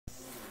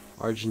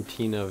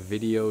Argentina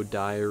Video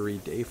Diary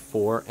Day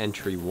 4,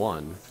 Entry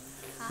 1.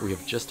 We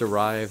have just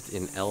arrived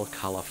in El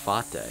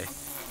Calafate,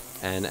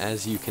 and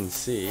as you can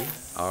see,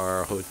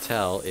 our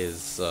hotel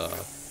is,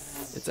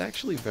 it's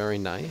actually very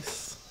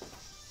nice.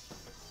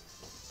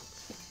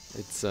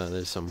 It's,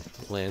 there's some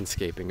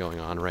landscaping going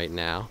on right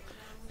now,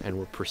 and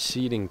we're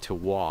proceeding to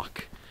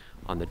walk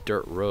on the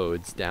dirt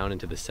roads down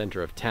into the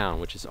center of town,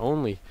 which is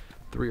only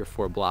 3 or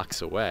 4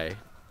 blocks away.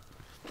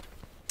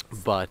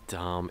 But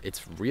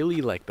it's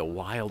really like the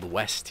Wild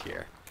West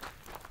here.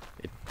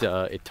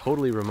 It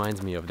totally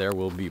reminds me of There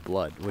Will Be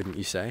Blood, wouldn't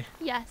you say?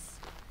 Yes,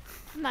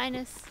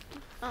 minus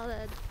all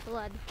the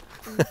blood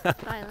and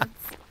violence.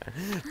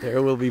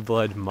 There will be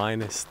blood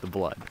minus the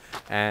blood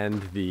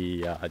and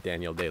the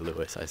Daniel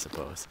Day-Lewis, I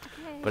suppose.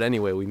 Okay. But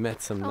anyway, we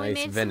met some nice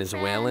made some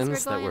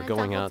Venezuelans friends. that we're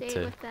going out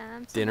to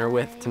dinner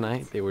with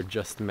tonight. They were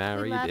just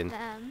married in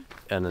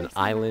an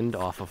island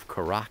off of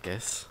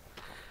Caracas.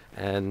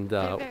 And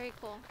they're very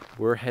cool.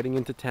 We're heading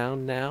into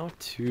town now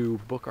to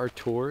book our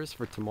tours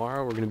for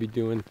tomorrow. We're going to be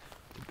doing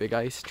the Big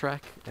Ice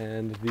Trek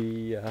and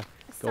the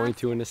going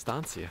to an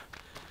estancia.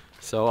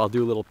 So I'll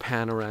do a little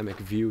panoramic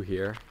view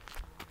here.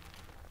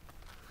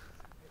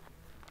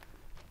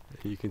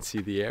 You can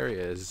see the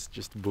area is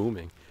just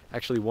booming.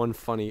 Actually, one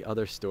funny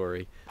other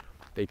story,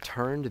 they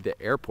turned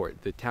the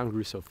airport, the town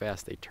grew so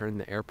fast, they turned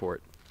the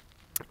airport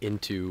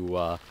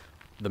into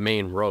the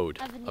main road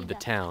of the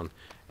town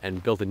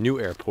and built a new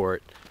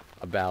airport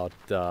about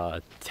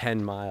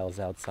 10 miles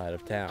outside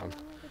of town.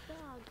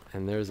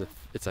 And there's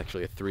it's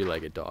actually a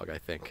 3-legged dog, I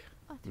think,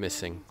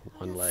 missing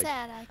one leg,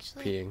 sad,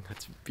 actually. peeing.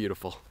 That's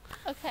beautiful.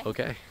 Okay.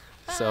 Okay,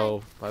 Bye.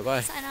 so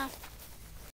bye-bye. Sign off.